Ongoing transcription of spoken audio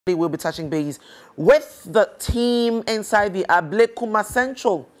We'll be touching base with the team inside the Ablekuma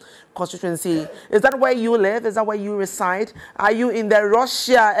Central Constituency. Is that where you live? Is that where you reside? Are you in the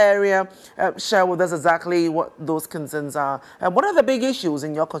Russia area? Share with us exactly what those concerns are. What are the big issues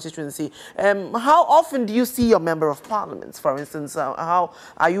in your constituency? How often do you see your member of parliament? For instance, how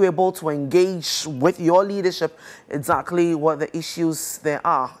are you able to engage with your leadership exactly what the issues there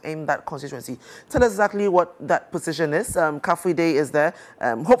are in that constituency? Tell us exactly what that position is. Kafui Day is there.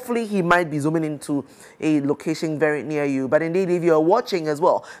 Hopefully he might be zooming into a location very near you. But indeed, if you're watching as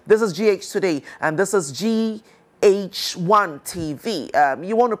well, this is GH Today and this is GH1 TV.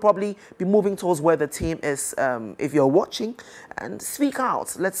 You want to probably be moving towards where the team is if you're watching, and speak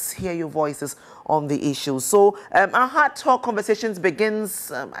out. Let's hear your voices on the issues. So our hard talk conversations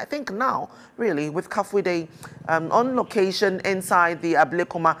begins, I think now, really, with Kafui Day on location inside the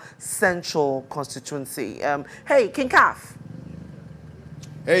Ablekuma Central Constituency. Hey, King Kaf.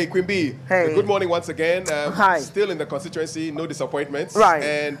 Hey, Queen B. Hey. Good morning once again. Hi. Still in the constituency, no disappointments. Right.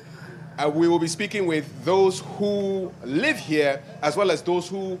 And we will be speaking with those who live here as well as those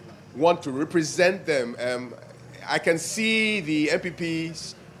who want to represent them. I can see the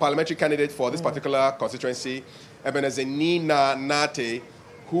MPP's parliamentary candidate for this particular constituency, Ebenezer Nina Nate,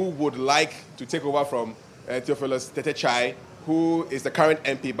 who would like to take over from Theophilus Tetechai, who is the current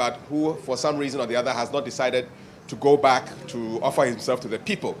MP, but who, for some reason or the other, has not decided to go back to offer himself to the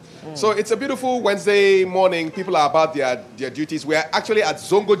people. So it's a beautiful Wednesday morning. People are about their duties. We are actually at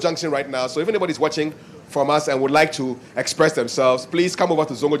Zongo Junction right now. So if anybody's watching from us and would like to express themselves, please come over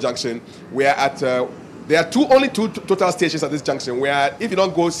to Zongo Junction. We are at, there are only two total stations at this junction. We are, if you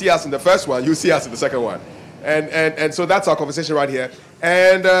don't go see us in the first one, you'll see us in the second one. And so that's our conversation right here.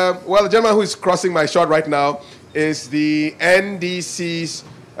 And well, the gentleman who is crossing my shot right now is the NDC's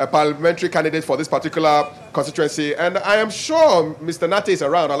parliamentary candidate for this particular constituency, and I am sure Mr. Nate is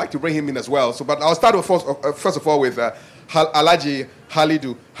around. I'd like to bring him in as well. So, but I'll start with first of all with Alhaji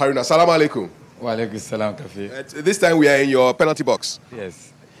Halidu Haruna. Assalamu alaikum. Wa alaikum salam, Kafi. This time we are in your penalty box.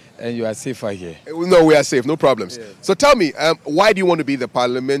 Yes, and you are safer here. No, we are safe. No problems. Yes. So tell me, why do you want to be the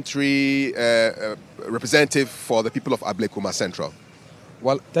parliamentary representative for the people of Ablekuma Central?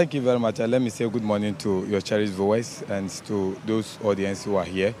 Well, thank you very much. Let me say good morning to your cherished viewers and to those audience who are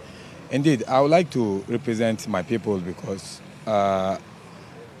here. Indeed, I would like to represent my people because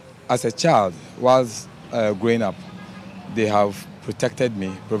as a child, whilst growing up, they have protected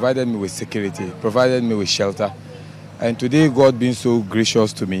me, provided me with security, provided me with shelter. And today, God being so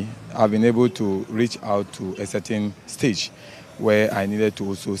gracious to me, I've been able to reach out to a certain stage where I needed to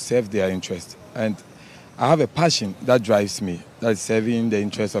also serve their interest. And I have a passion that drives me, that's serving the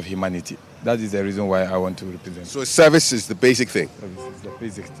interests of humanity. That is the reason why I want to represent. So service is the basic thing. Service is the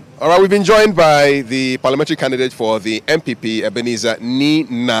basic thing. All right, we've been joined by the parliamentary candidate for the MPP, Ebenezer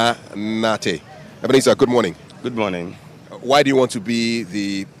Nina Nate. Ebenezer, good morning. Good morning. Why do you want to be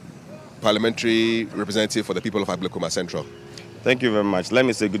the parliamentary representative for the people of Ablekuma Central? Thank you very much. Let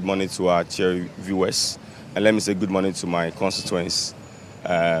me say good morning to our cherished viewers, and let me say good morning to my constituents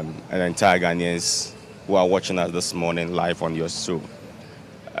and the entire Ghanaians who are watching us this morning live on your show.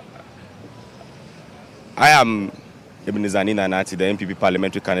 I am Ebenezer Nina Nate, the MPP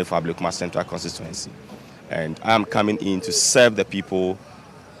parliamentary candidate for Ablekuma Central Constituency, and I am coming in to serve the people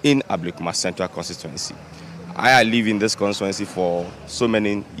in Ablekuma Central Constituency. I live in this constituency for so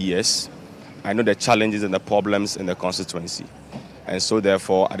many years. I know the challenges and the problems in the constituency, and so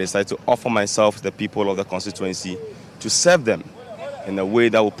therefore I decided to offer myself to the people of the constituency to serve them in a way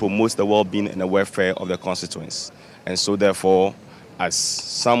that will promote the well-being and the welfare of the constituents. And so therefore, as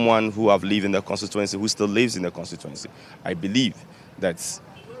someone who have lived in the constituency, who still lives in the constituency, I believe that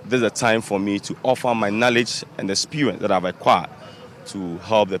there's a time for me to offer my knowledge and experience that I've acquired to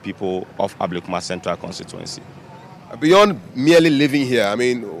help the people of Ablekuma Central constituency. Beyond merely living here, I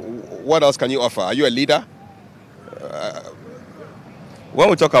mean, what else can you offer? Are you a leader? When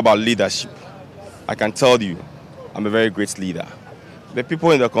we talk about leadership, I can tell you I'm a very great leader. The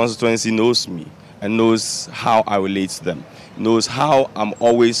people in the constituency knows me and knows how I relate to them, knows how I'm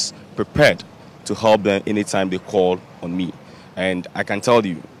always prepared to help them anytime they call on me. And I can tell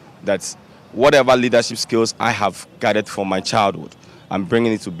you that whatever leadership skills I have gathered from my childhood, I'm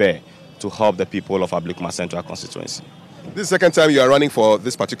bringing it to bear to help the people of Ablekuma Central constituency. This is the second time you are running for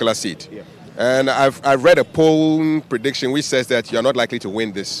this particular seat. Yeah. And I've read a poll prediction which says that you're not likely to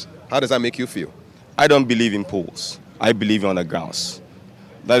win this. How does that make you feel? I don't believe in polls. I believe on the grounds.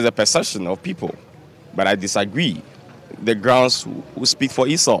 That is a perception of people, but I disagree. The grounds will speak for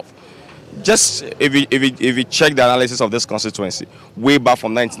itself. Just if you check the analysis of this constituency, way back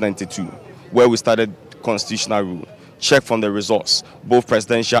from 1992, where we started constitutional rule, check from the results, both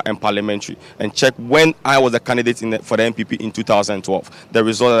presidential and parliamentary, and check when I was a candidate for the NPP in 2012, the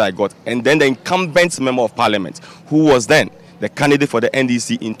result that I got, and then the incumbent member of parliament, who was then the candidate for the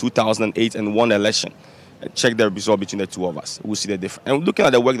NDC in 2008 and won the election. Check the result between the two of us. We'll see the difference. And looking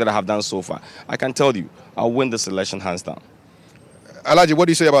at the work that I have done so far, I can tell you, I'll win this election hands down. Alhaji, what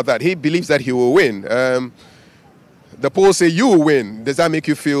do you say about that? He believes that he will win. The polls say you will win. Does that make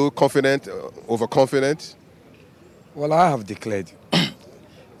you feel confident, overconfident? Well, I have declared,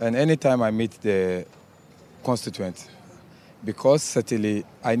 and anytime I meet the constituent, because certainly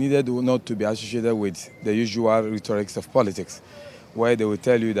I needed not to be associated with the usual rhetorics of politics, where they will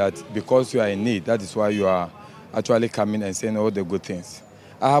tell you that because you are in need, that is why you are actually coming and saying all the good things.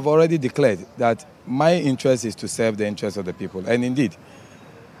 I have already declared that my interest is to serve the interests of the people. And indeed,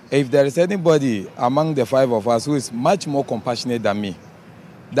 if there is anybody among the five of us who is much more compassionate than me,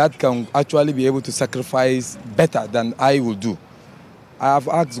 that can actually be able to sacrifice better than I will do, I have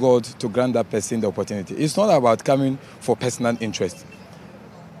asked God to grant that person the opportunity. It's not about coming for personal interest.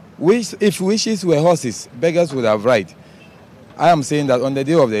 If wishes were horses, beggars would have ride. I am saying that on the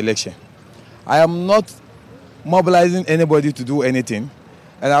day of the election, I am not mobilizing anybody to do anything,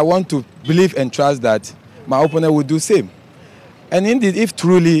 and I want to believe and trust that my opponent will do the same. And indeed, if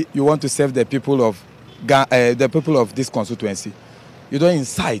truly you want to serve the people of this constituency, you don't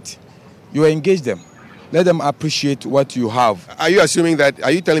incite, you engage them. Let them appreciate what you have. Are you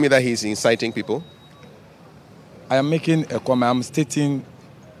telling me that he's inciting people? I am making a comment, I'm stating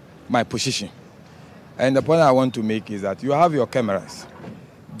my position. And the point I want to make is that you have your cameras.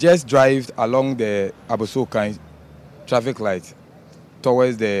 Just drive along the Abosokan traffic light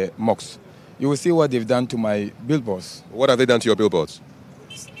towards the mosque. You will see what they've done to my billboards. What have they done to your billboards?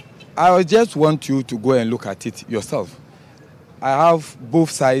 I just want you to go and look at it yourself. I have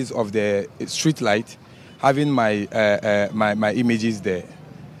both sides of the street light having my images there.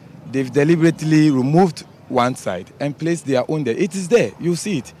 They've deliberately removed one side and placed their own there. It is there. You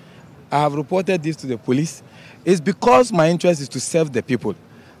see it. I have reported this to the police. It's because my interest is to serve the people.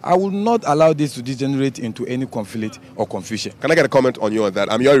 I will not allow this to degenerate into any conflict or confusion. Can I get a comment on you on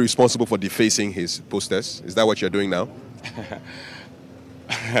that? You're responsible for defacing his posters. Is that what you're doing now?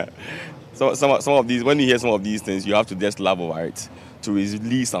 So some of these, when you hear some of these things, you have to just laugh over it to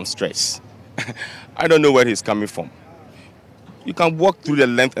release some stress. I don't know where he's coming from. You can walk through the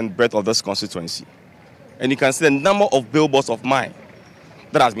length and breadth of this constituency, and you can see the number of billboards of mine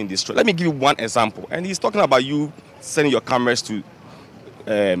that has been destroyed. Let me give you one example. And he's talking about you sending your cameras to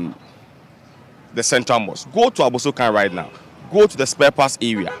the central mosque. Go to Abosokan right now. Go to the spare parts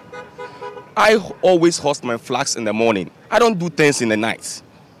area. I always host my flags in the morning. I don't do things in the night.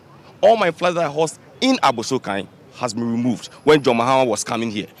 All my flags that I host in Abosokan has been removed when John Mahama was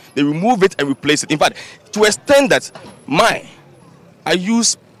coming here. They remove it and replace it. In fact, to extend that, I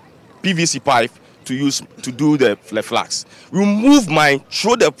use PVC pipe to do the flags. Remove mine,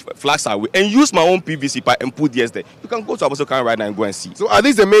 throw the flags away, and use my own PVC pipe and put theirs there. You can go to Abosokan right now and go and see. So are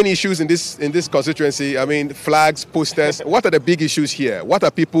these the main issues in this constituency? I mean, flags, posters. What are the big issues here? What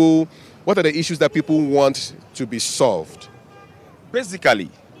are the issues that people want to be solved? Basically,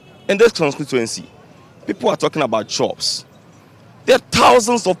 in this constituency, people are talking about jobs. There are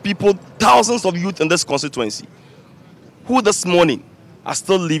thousands of people, thousands of youth in this constituency who this morning are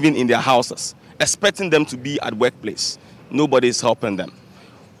still living in their houses, expecting them to be at workplace. Nobody is helping them.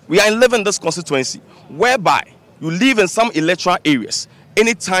 We are living in this constituency whereby you live in some electoral areas.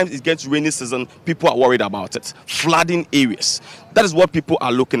 Anytime it gets rainy season, people are worried about it. Flooding areas. That is what people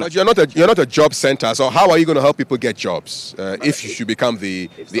are looking at. You're not a job center, so how are you going to help people get jobs if you should become the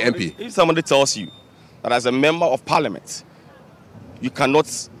MP? If somebody tells you that as a member of parliament, you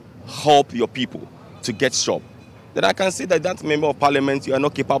cannot help your people to get job, then I can say that member of parliament, you are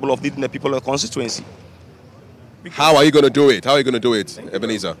not capable of leading the people of the constituency. How are you going to do it? How are you going to do it,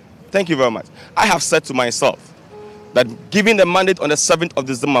 Ebenezer? Thank you very much. I have said to myself that given the mandate on the 7th of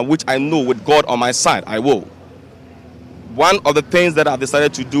December, which I know with God on my side, I will. One of the things that I've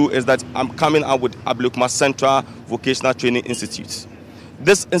decided to do is that I'm coming out with Ablekuma Central Vocational Training Institute.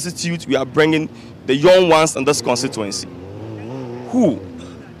 This institute, we are bringing the young ones in this constituency who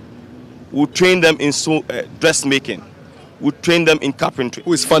will train them in dressmaking, will train them in carpentry.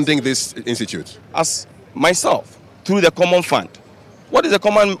 Who is funding this institute? As myself, through the Common Fund. What is the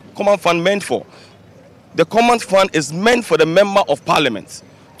Common Fund meant for? The Common Fund is meant for the member of parliament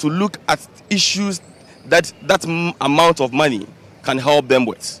to look at issues that amount of money can help them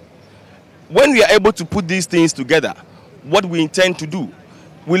with. When we are able to put these things together, what we intend to do,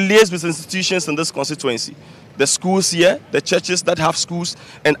 we liaise with institutions in this constituency, the schools here, the churches that have schools,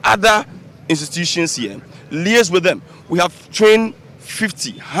 and other institutions here, liaise with them. We have trained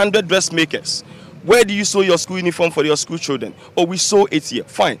 50, 100 dressmakers. Where do you sew your school uniform for your school children? Oh, we sew it here.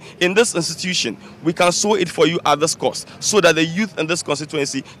 Fine. In this institution, we can sew it for you at this cost so that the youth in this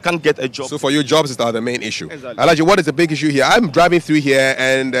constituency can get a job. So for you, jobs is the main issue. Exactly. Elijah, what is the big issue here? I'm driving through here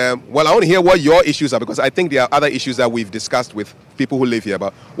and, well, I want to hear what your issues are because I think there are other issues that we've discussed with people who live here.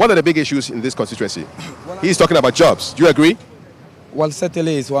 But what are the big issues in this constituency? He's talking about jobs. Do you agree? Well,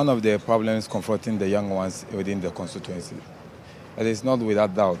 certainly it's one of the problems confronting the young ones within the constituency. It is not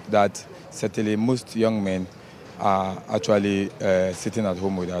without doubt that certainly most young men are actually sitting at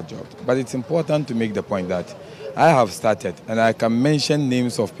home without jobs. But it's important to make the point that I have started, and I can mention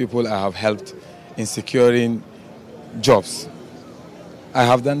names of people I have helped in securing jobs. I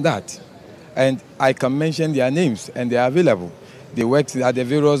have done that. And I can mention their names, and they are available. They worked at the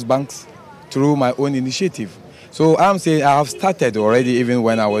various banks through my own initiative. So I'm saying I have started already even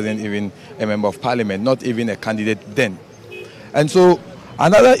when I wasn't even a member of parliament, not even a candidate then. And so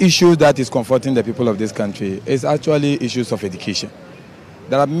another issue that is confronting the people of this country is actually issues of education.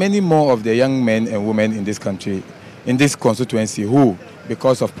 There are many more of the young men and women in this country, in this constituency, who,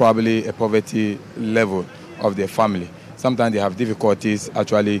 because of probably a poverty level of their family, sometimes they have difficulties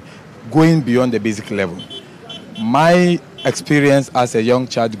actually going beyond the basic level. My experience as a young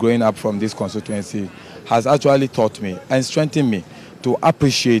child growing up from this constituency has actually taught me and strengthened me to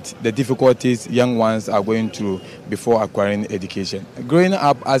appreciate the difficulties young ones are going through before acquiring education. Growing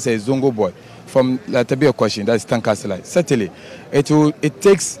up as a Zongo boy from Latabia Question, that is Tankasila, certainly it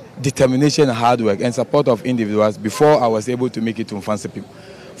takes determination, hard work, and support of individuals before I was able to make it to Mfansi.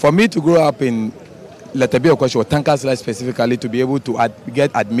 For me to grow up in Latabia Question or Tankasila specifically to be able to get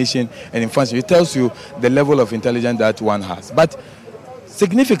admission and Mfansi, it tells you the level of intelligence that one has. But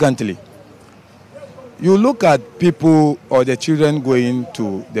significantly, you look at people or the children going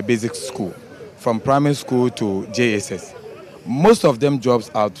to the basic school, from primary school to JSS. Most of them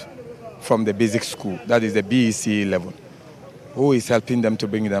drops out from the basic school, that is the BEC level. Who is helping them to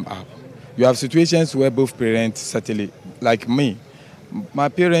bring them up? You have situations where both parents, certainly, like me, my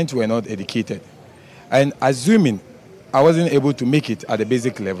parents were not educated. And assuming I wasn't able to make it at the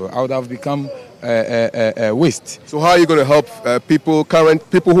basic level, I would have become a waste. So how are you going to help current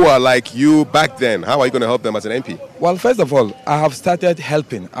people who are like you back then? How are you going to help them as an MP? Well, first of all, I have started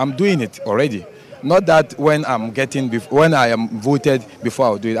helping. I'm doing it already. Not that when I am voted before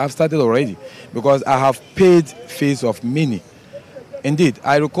I'll do it. I've started already because I have paid fees of many. Indeed,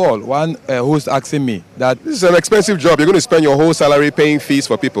 I recall one host asking me that this is an expensive job. You're going to spend your whole salary paying fees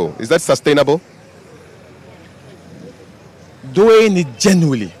for people. Is that sustainable? Doing it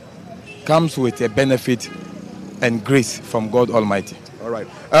genuinely comes with a benefit and grace from God Almighty. All right.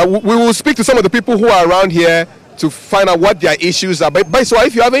 We will speak to some of the people who are around here to find out what their issues are. But so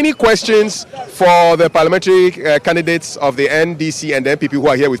if you have any questions for the parliamentary candidates of the NDC and the MPP who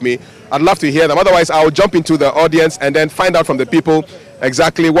are here with me, I'd love to hear them. Otherwise, I'll jump into the audience and then find out from the people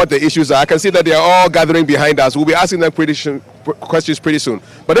exactly what the issues are. I can see that they are all gathering behind us. We'll be asking them questions pretty soon.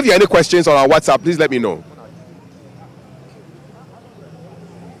 But if you have any questions on our WhatsApp, please let me know.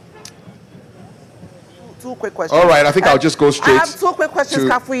 Two quick questions. All right, I think I'll just go straight. I have two quick questions,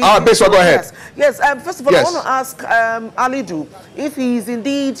 Kafui. Beswa, go ahead. Yes. First of all, I want to ask Alidu if he's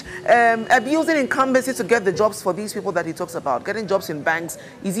indeed abusing incumbency to get the jobs for these people that he talks about, getting jobs in banks.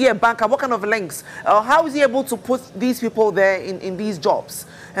 Is he a banker? What kind of links? How is he able to put these people there in these jobs?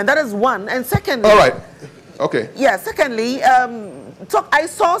 And that is one. And secondly... All right. Okay. Yeah, secondly, I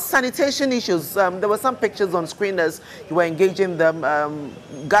saw sanitation issues. There were some pictures on screen as you were engaging them,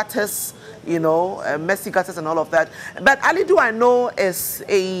 gutters, messy gutters and all of that. But Alidu, I know, is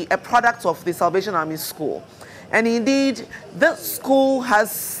a product of the Salvation Army School. And indeed, this school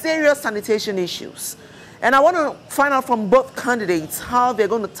has serious sanitation issues. And I want to find out from both candidates how they're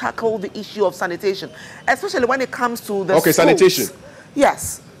going to tackle the issue of sanitation, especially when it comes to the schools. Sanitation.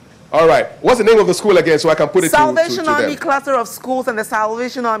 Yes. All right. What's the name of the school again so I can put it to them? Salvation Army Cluster of Schools and the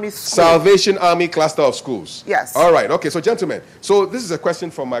Salvation Army School. Salvation Army Cluster of Schools. Yes. All right. Okay. So, gentlemen, so this is a question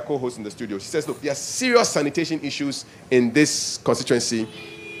from my co-host in the studio. She says, look, there are serious sanitation issues in this constituency.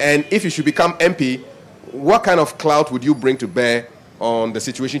 And if you should become MP, what kind of clout would you bring to bear on the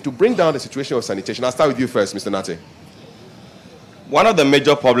situation to bring down the situation of sanitation? I'll start with you first, Mr. Nate. One of the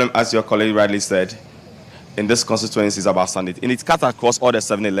major problems, as your colleague rightly said, in this constituency is about sanitation. And it's cut across all the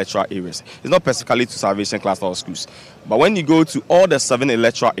 7 electoral areas. It's not specifically to Salvation Cluster of Schools. But when you go to all the 7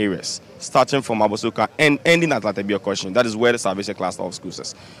 electoral areas, starting from Abosoka and ending at Latabia Question, that is where the Salvation Cluster of Schools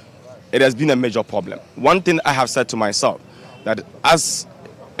is. It has been a major problem. One thing I have said to myself, that as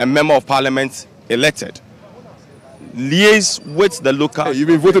a member of parliament elected, liaise with the local... Hey, you've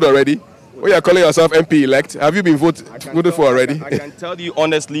been voted already? Well, you are calling yourself MP-elect. Have you been voted for already? I can tell you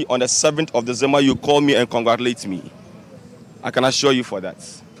honestly, on the 7th of December, you call me and congratulate me. I can assure you for that.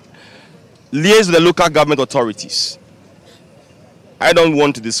 Liaise with the local government authorities. I don't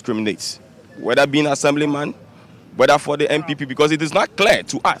want to discriminate, whether being assemblyman, whether for the MPP, because it is not clear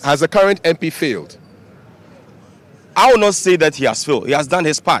to us. Has the current MP failed? I will not say that he has failed. He has done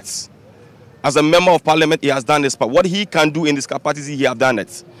his part. As a member of parliament, he has done his part. What he can do in this capacity, he has done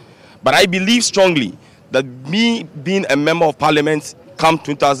it. But I believe strongly that me being a member of parliament come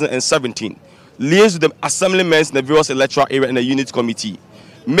 2017, liaise with the assemblymen in the various electoral area and the unit committee,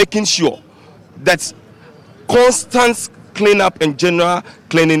 making sure that constant cleanup and general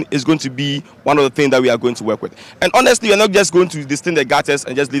cleaning is going to be one of the things that we are going to work with. And honestly, we are not just going to distinct the gutters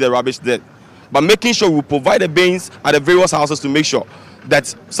and just leave the rubbish there, but making sure we provide the bins at the various houses to make sure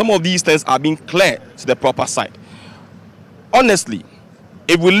that some of these things are being cleared to the proper side. Honestly,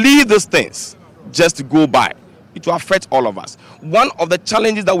 if we leave these things just to go by, it will affect all of us. One of the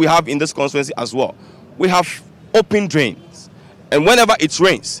challenges that we have in this constituency as well, we have open drains. And whenever it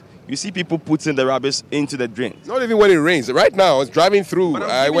rains, you see people putting the rubbish into the drains. Not even when it rains. Right now, I was driving through.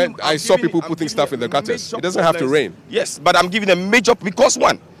 I saw people putting stuff in the gutters. It doesn't have to rain. Yes, but I'm giving a major, because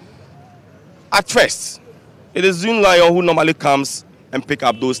one, at first, it is Zoom Lion who normally comes and pick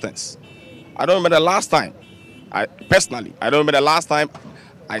up those things. I don't remember the last time, I don't remember the last time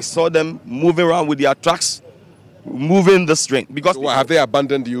I saw them moving around with their trucks, moving the drain. Because so have they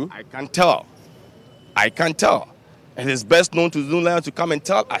abandoned you? I can't tell. It is best known to Zoom Lion to come and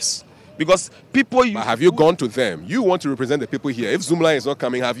tell us. Because people... But have you gone to them? You want to represent the people here. If Zoom Lion is not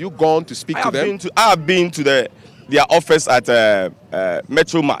coming, have you gone to speak to them? I have been to their office at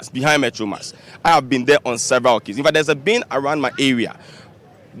Metro Mass, behind Metro Mass. I have been there on several occasions. In fact, there's a bin around my area.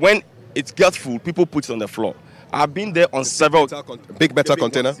 When it gets full, people put it on the floor. I have been there on several... Big metal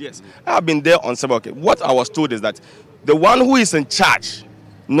container? Ones, yes. I have been there on several occasions. What I was told is that the one who is in charge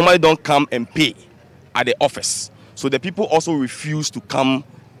normally don't come and pay at the office. So the people also refuse to come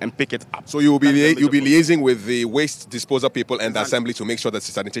and pick it up. So you'll be liaising with the waste disposal people and the assembly to make sure that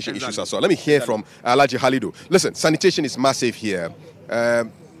the sanitation issues are solved. Let me hear from Alhaji Halidu. Listen, sanitation is massive here.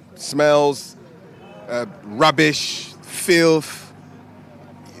 Smells, rubbish, filth.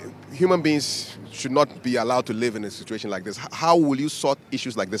 Human beings should not be allowed to live in a situation like this. How will you sort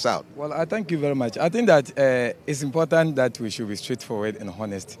issues like this out? Well, I thank you very much. I think that it's important that we should be straightforward and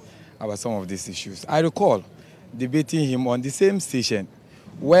honest about some of these issues. I recall debating him on the same station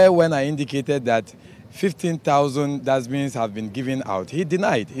where when I indicated that 15,000 dustbins have been given out, he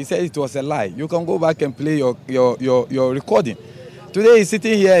denied. He said it was a lie. You can go back and play your recording. Today he's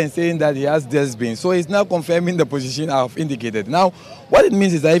sitting here and saying that he has dustbins. So he's now confirming the position I've indicated. Now, what it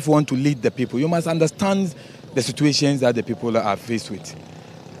means is that if you want to lead the people, you must understand the situations that the people are faced with.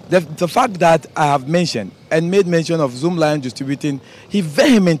 The fact that I have mentioned and made mention of Zoom Lion distributing, he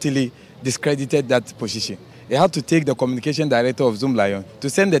vehemently discredited that position. You have to take the communication director of Zoom Lion to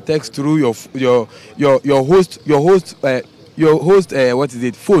send the text through your host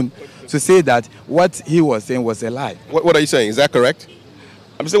phone to say that what he was saying was a lie. What are you saying? Is that correct?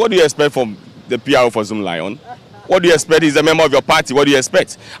 I'm saying, what do you expect from the PRO for Zoom Lion? What do you expect? He's a member of your party. What do you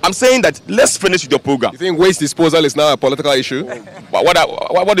expect? I'm saying that let's finish with your program. You think waste disposal is now a political issue?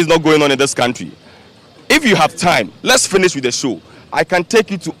 What is not going on in this country? If you have time, let's finish with the show. I can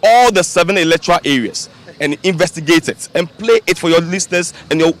take you to all the 7 electoral areas and investigate it and play it for your listeners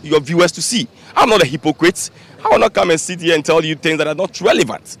and your viewers to see. I'm not a hypocrite. I will not come and sit here and tell you things that are not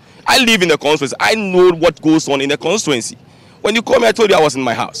relevant. I live in the constituency. I know what goes on in the constituency. When you called me, I told you I was in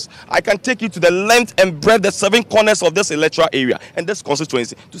my house. I can take you to the length and breadth, the 7 corners of this electoral area and this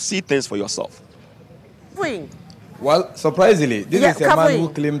constituency to see things for yourself. Well, surprisingly, this is a man who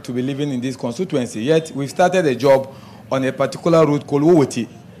claimed to be living in this constituency, yet we've started a job on a particular road called Wowoti.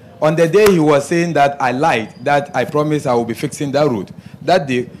 On the day he was saying that I lied, that I promised I will be fixing that road. That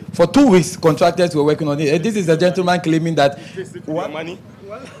day, for 2 weeks, contractors were working on it. And this is a gentleman claiming that... Money?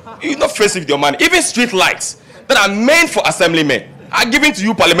 You're not faced with your money. Even street lights that are meant for assemblymen are given to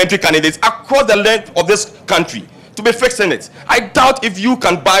you parliamentary candidates across the length of this country to be fixing it. I doubt if you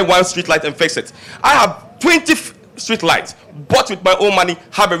can buy 1 street light and fix it. I have 20 street lights bought with my own money,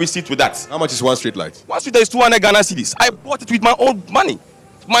 have a receipt with that. How much is 1 street light? 1 street light is 200 Ghana cedis. I bought it with my own money.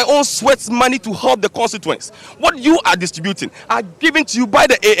 My own sweat money to help the constituents. What you are distributing are given to you by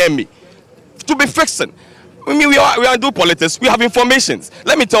the AMA to be fixing. I mean, we are doing politics. We have informations.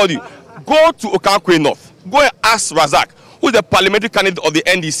 Let me tell you, go to Okankwe North. Go and ask Razak who's the parliamentary candidate of the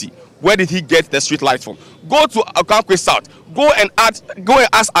NDC, where did he get the street lights from? Go to Okankwe South. Go and ask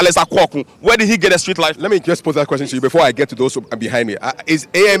Alex Akwaku, where did he get the street light? Let me just pose that question to you before I get to those who are behind me. Is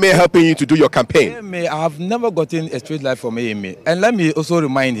AMA helping you to do your campaign? AMA, I have never gotten a street light from AMA. And let me also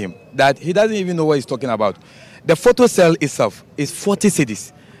remind him that he doesn't even know what he's talking about. The photo cell itself is 40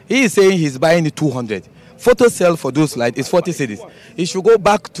 cedis. He is saying he's buying 200. Photo cell for those lights is 40 cedis. He should go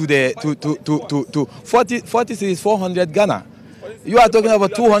back to the 40 cedis, 400 Ghana. You are talking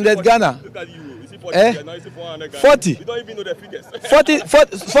about 200 Ghana. 40. You don't even know the figures.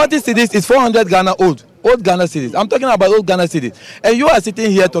 40 cities is 400 Ghana old Ghana cities. I'm talking about old Ghana cities, and you are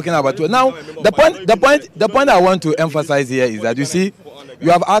sitting here talking about it. Now, the point I want to emphasize here is that you see, you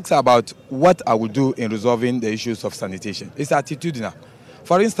have asked about what I will do in resolving the issues of sanitation. It's attitudinal.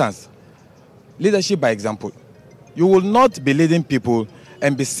 For instance, leadership by example. You will not be leading people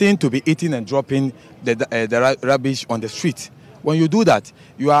and be seen to be eating and dropping the rubbish on the street. When you do that,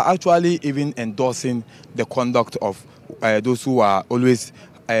 you are actually even endorsing the conduct of those who are always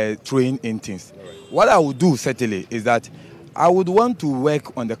throwing in things. What I would do, certainly, is that I would want to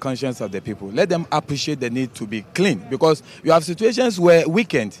work on the conscience of the people. Let them appreciate the need to be clean. Because you have situations where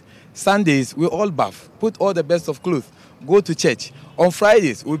weekends, Sundays, we all bath, put all the best of clothes, go to church. On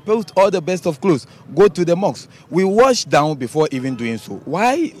Fridays, we put all the best of clothes, go to the mosque. We wash down before even doing so.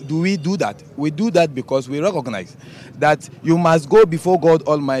 Why do we do that? We do that because we recognize that you must go before God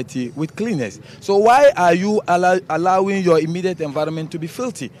Almighty with cleanness. So why are you allowing your immediate environment to be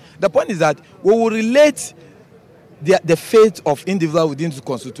filthy? The point is that we will relate the fate of individuals within the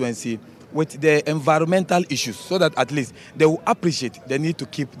constituency with the environmental issues, so that at least they will appreciate the need to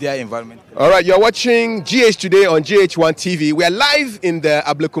keep their environment. All right, you're watching GH Today on GH1 TV. We are live in the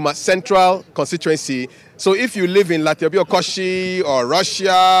Ablekuma Central Constituency. So if you live in Latiobi, Koshi, or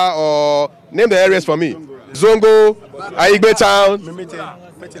Russia, or name the areas for me. Zongo, Aigbe Town,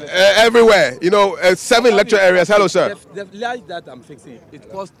 everywhere. You know, 7 lecture areas. Hello, sir. The light that I'm fixing,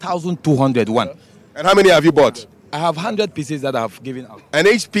 it costs 1,201. And how many have you bought? I have 100 pieces that I have given out. And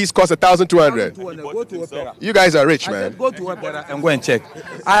each piece costs 1,200. Go to Opera. You guys are rich, man. Go to Opera and go and check.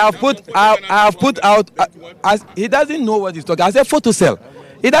 I have put out. He doesn't know what he's talking. I said photo cell.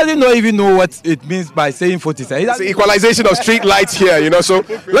 He doesn't even know what it means by saying photo cell. It's the equalization of street lights here, you know. So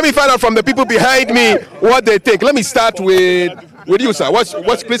let me find out from the people behind me what they think. Let me start with you, sir.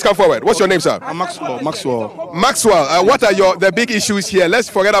 Please come forward. What's your name, sir? I'm Maxwell. Maxwell, what are the big issues here? Let's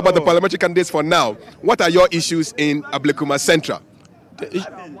forget about the parliamentary candidates for now. What are your issues in Ablekuma Central?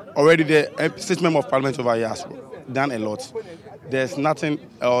 Already the state member of parliament over here has done a lot. There's nothing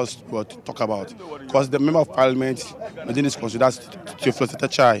else to talk about, because the member of parliament within this country, that's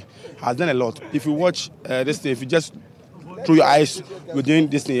Chai, has done a lot. If you watch this thing, if you just through your eyes within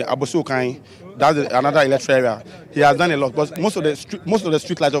this thing, Abosokai, that's another electoral area. He has done a lot, but most of the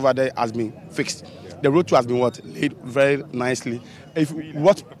street lights over there has been fixed. The road too has been laid very nicely. If you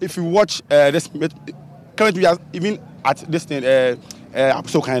watch this, currently we are even at this thing,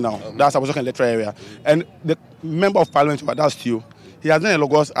 Abosokai now. That's Abosokai electoral area, and the member of parliament, that's Theo. He has done a lot.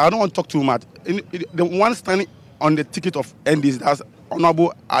 Because I don't want to talk too much. The one standing on the ticket of NDs, that's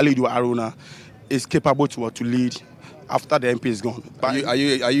Honorable Alidu Aruna, is capable to lead after the MP is gone. But are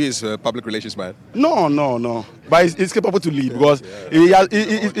you his public relations man? No. But he's capable to lead, because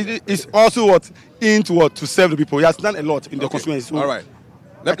he's also to serve the people. He has done a lot in the constituency. So all right.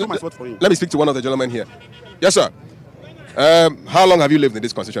 Let me speak to one of the gentlemen here. Yes, sir. How long have you lived in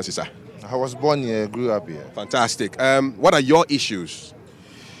this constituency, sir? I was born here, grew up here. Fantastic. What are your issues?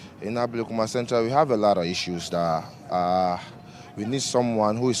 In Ablekuma Central, we have a lot of issues that we need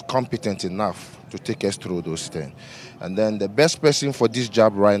someone who is competent enough to take us through those things. And then the best person for this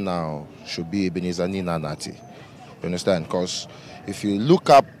job right now should be Ebenezer Nati. You understand? Because if you look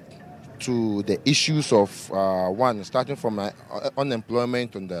up to the issues of starting from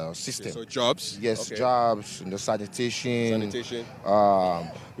unemployment on the system. Okay, so jobs? Yes, okay. Jobs, and the sanitation.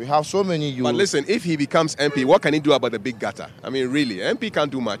 We have so many youth. But listen, if he becomes MP, what can he do about the big gutter? I mean, really, MP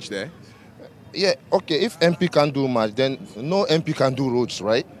can't do much there. Yeah, okay, if MP can't do much, then no MP can do roads,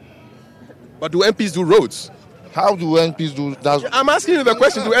 right? But do MPs do roads? How do MPs do that? I'm asking you the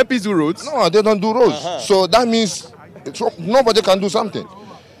question, do MPs do roads? No, they don't do roads. So that means nobody can do something.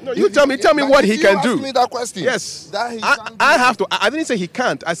 No, you tell me what he can do. Ask me that question. Yes. I didn't say he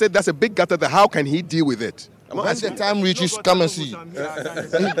can't. I said that's a big gutter. How can he deal with it? When the time reaches, come and see.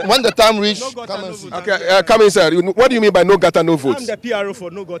 When the time reaches, come and see. Okay, come in, sir. What do you mean by no gutter, no votes? I'm the PRO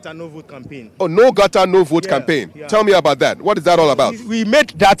for no gutter, no vote campaign. Oh, no gutter, no vote campaign. Yeah. Tell me about that. What is that all about? We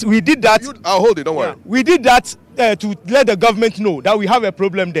did that. I'll hold it, don't worry. We did that to let the government know that we have a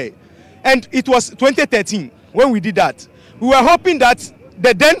problem there. And it was 2013 when we did that. we were hoping that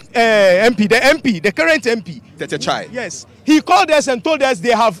the then the current MP, Tete Chai. yes, he called us and told us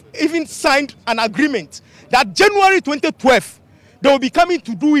they have even signed an agreement that January 2012 they will be coming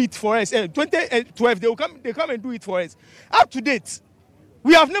to do it for us. 2012 they come and do it for us. Up to date,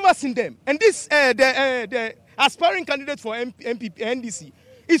 we have never seen them. And this the aspiring candidate for NDC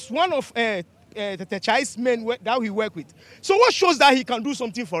is one of the Chai's men that we work with. So what shows that he can do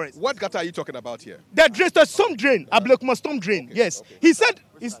something for us? What gutter are you talking about here? The storm drain, Ablekuma storm drain. Okay. Yes, okay. He said,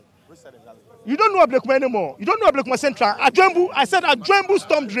 you don't know Ablekuma anymore. You don't know Ablekuma Central. I said Ajembu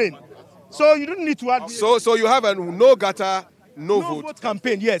storm drain. So you don't need to add. So you have a no gutter, no vote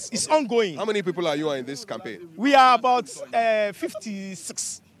campaign. Yes, it's ongoing. How many people are you in this campaign? We are about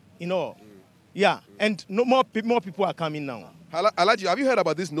 56 in all. Yeah, and more people are coming now. Alaji, have you heard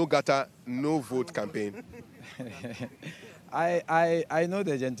about this no gutter, no vote campaign? I know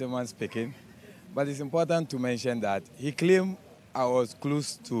the gentleman speaking, but it's important to mention that he claimed I was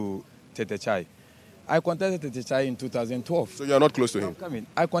close to Tete Chai. I contested Tete Chai in 2012. So you are not close to him?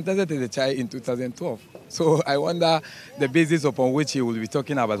 I contested Tete Chai in 2012. So I wonder the basis upon which he will be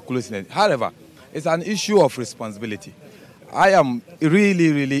talking about closeness. However, it's an issue of responsibility. I am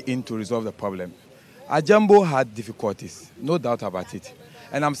really, really in to resolve the problem. Ajambo had difficulties, no doubt about it.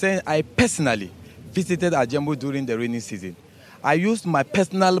 And I'm saying I personally visited Ajambo during the rainy season. I used my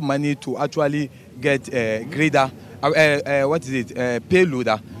personal money to actually get a grader,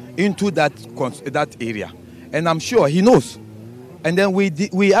 payloader into that area. And I'm sure he knows. And then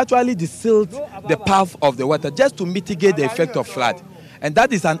we actually desealed the path of the water just to mitigate the effect of flood. And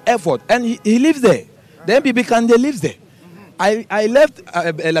that is an effort. And he lives there. The MPP candidate lives there. I left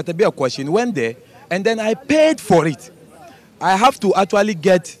Latabia question, went there, and then I paid for it. I have to actually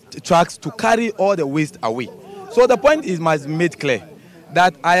get trucks to carry all the waste away. So the point is must be made clear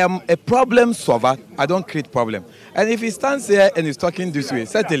that I am a problem solver. I don't create problem. And if he stands here and is talking this way,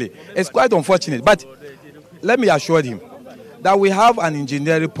 certainly it's quite unfortunate. But let me assure him that we have an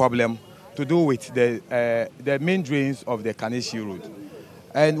engineering problem to do with the main drains of the Kaneshi Road.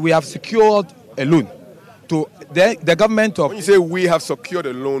 And we have secured a loan to the government of... When you say we have secured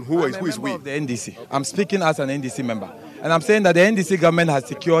a loan, who is we? Of the NDC. I'm speaking as an NDC member. And I'm saying that the NDC government has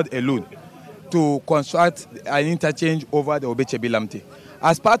secured a loan to construct an interchange over the Obechebi Lamte.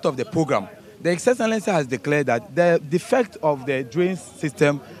 As part of the program, the Excellency has declared that the defect of the drain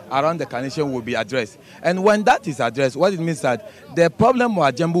system around the Carnation will be addressed. And when that is addressed, what it means that the problem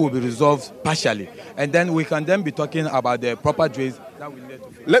of Ajambu will be resolved partially. And then we can then be talking about the proper drains that we need to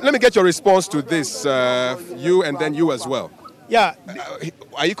fix. Let me get your response to this, you and then you as well. Yeah.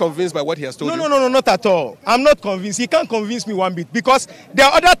 Are you convinced by what he has told you? No, not at all. I'm not convinced. He can't convince me one bit. Because the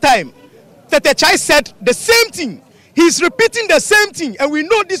other time, Tete Chai said the same thing. He's repeating the same thing. And we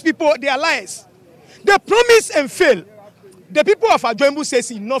know these people, they are liars. They promise and fail. The people of Ajembu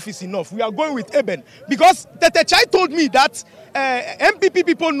says enough is enough. We are going with Eben. Because Tete Chai told me that MPP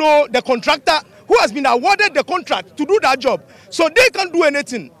people know the contractor who has been awarded the contract to do that job. So they can't do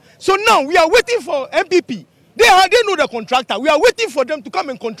anything. So now we are waiting for MPP. They know the contractor. We are waiting for them to come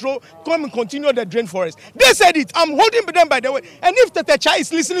and continue the drain for us. They said it. I'm holding them by the way. And if Tete Chai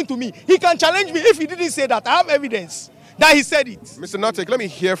is listening to me, he can challenge me if he didn't say that. I have evidence that he said it. Mr. Natek, let me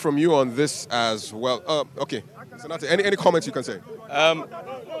hear from you on this as well. Okay. Mr. Natek, any comments you can say?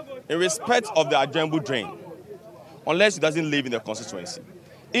 In respect of the Ajembu drain, unless it doesn't live in the constituency,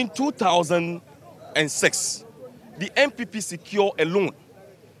 in 2006, the MPP secured a loan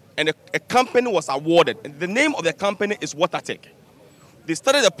and a company was awarded. And the name of the company is WaterTech. They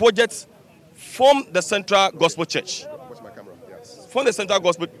started the project from the Central Gospel Church. Watch my camera. Yes. From the Central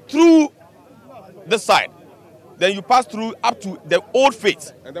Gospel through this side. Then you pass through up to the Old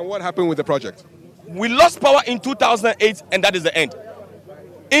Faith. And then what happened with the project? We lost power in 2008 and that is the end.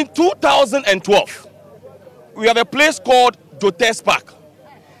 In 2012, we have a place called Jotes Park.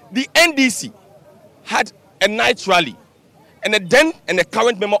 The NDC had a night rally. And the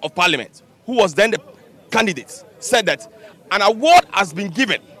current member of parliament, who was then the candidate, said that an award has been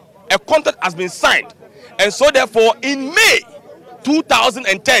given, a contract has been signed. And so therefore, in May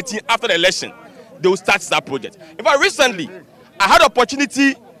 2013, after the election, they will start that project. In fact, recently, I had the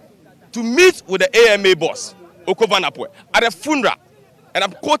opportunity to meet with the AMA boss, Okovanapwe, at a funeral. And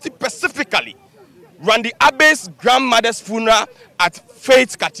I'm quoting specifically, Randy Abe's grandmother's funeral at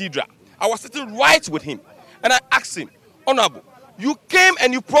Faith Cathedral. I was sitting right with him. And I asked him, Honorable, you came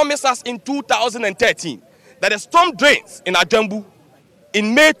and you promised us in 2013 that the storm drains in Ajembu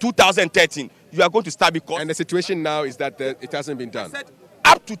in May 2013, you are going to start because... And the situation now is that it hasn't been done. Said,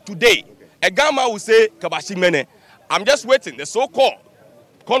 up to today, a Gama will say, Kabashi Mene, I'm just waiting. The so-called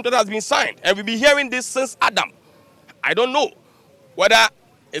contract has been signed. And we'll be hearing this since Adam. I don't know whether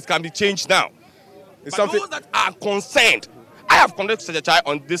it can be changed now. It's But something. those that are concerned, I have contacted Secretary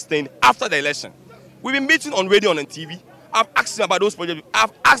on this thing after the election. We've been meeting on radio and on TV. I've asked him about those projects.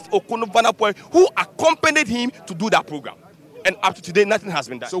 I've asked Okono Vanapoi, who accompanied him to do that program. And up to today, nothing has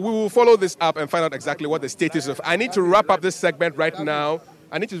been done. So we will follow this up and find out exactly what the status of. I need to wrap up this segment right now.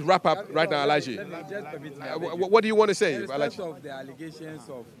 Alaji. What do you want to say, In respect Alaji? of the allegations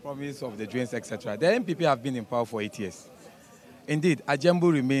of promise of the drains, etc., the NPP have been in power for 8 years. Indeed,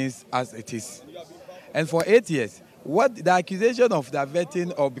 Ajambu remains as it is. And for 8 years, what the accusation of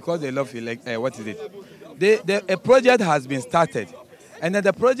diverting or because they love what is it? A project has been started. And then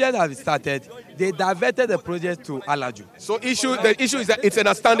the project has started, they diverted the project to Alaju. So the issue is that it's an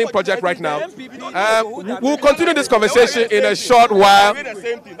outstanding project right now. We'll continue this conversation in a short while.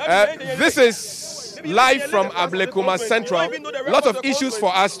 This is live from Ablekuma Central. A lot of issues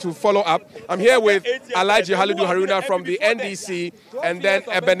for us to follow up. I'm here with Alhaji Halidu Haruna from the NDC and then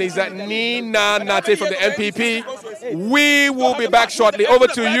Ebenezer Nina Nate from the NPP. We will be back shortly. Over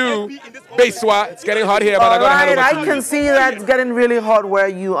to you, Beswa. It's getting hot here, but I'm going to hand over to you. I can see that it's getting really hot where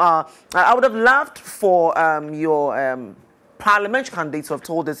you are. I would have loved for your parliamentary candidates to have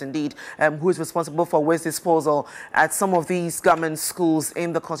told us indeed who is responsible for waste disposal at some of these government schools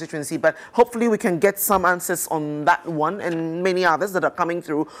in the constituency. But hopefully we can get some answers on that one and many others that are coming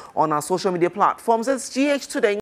through on our social media platforms. It's GH Today.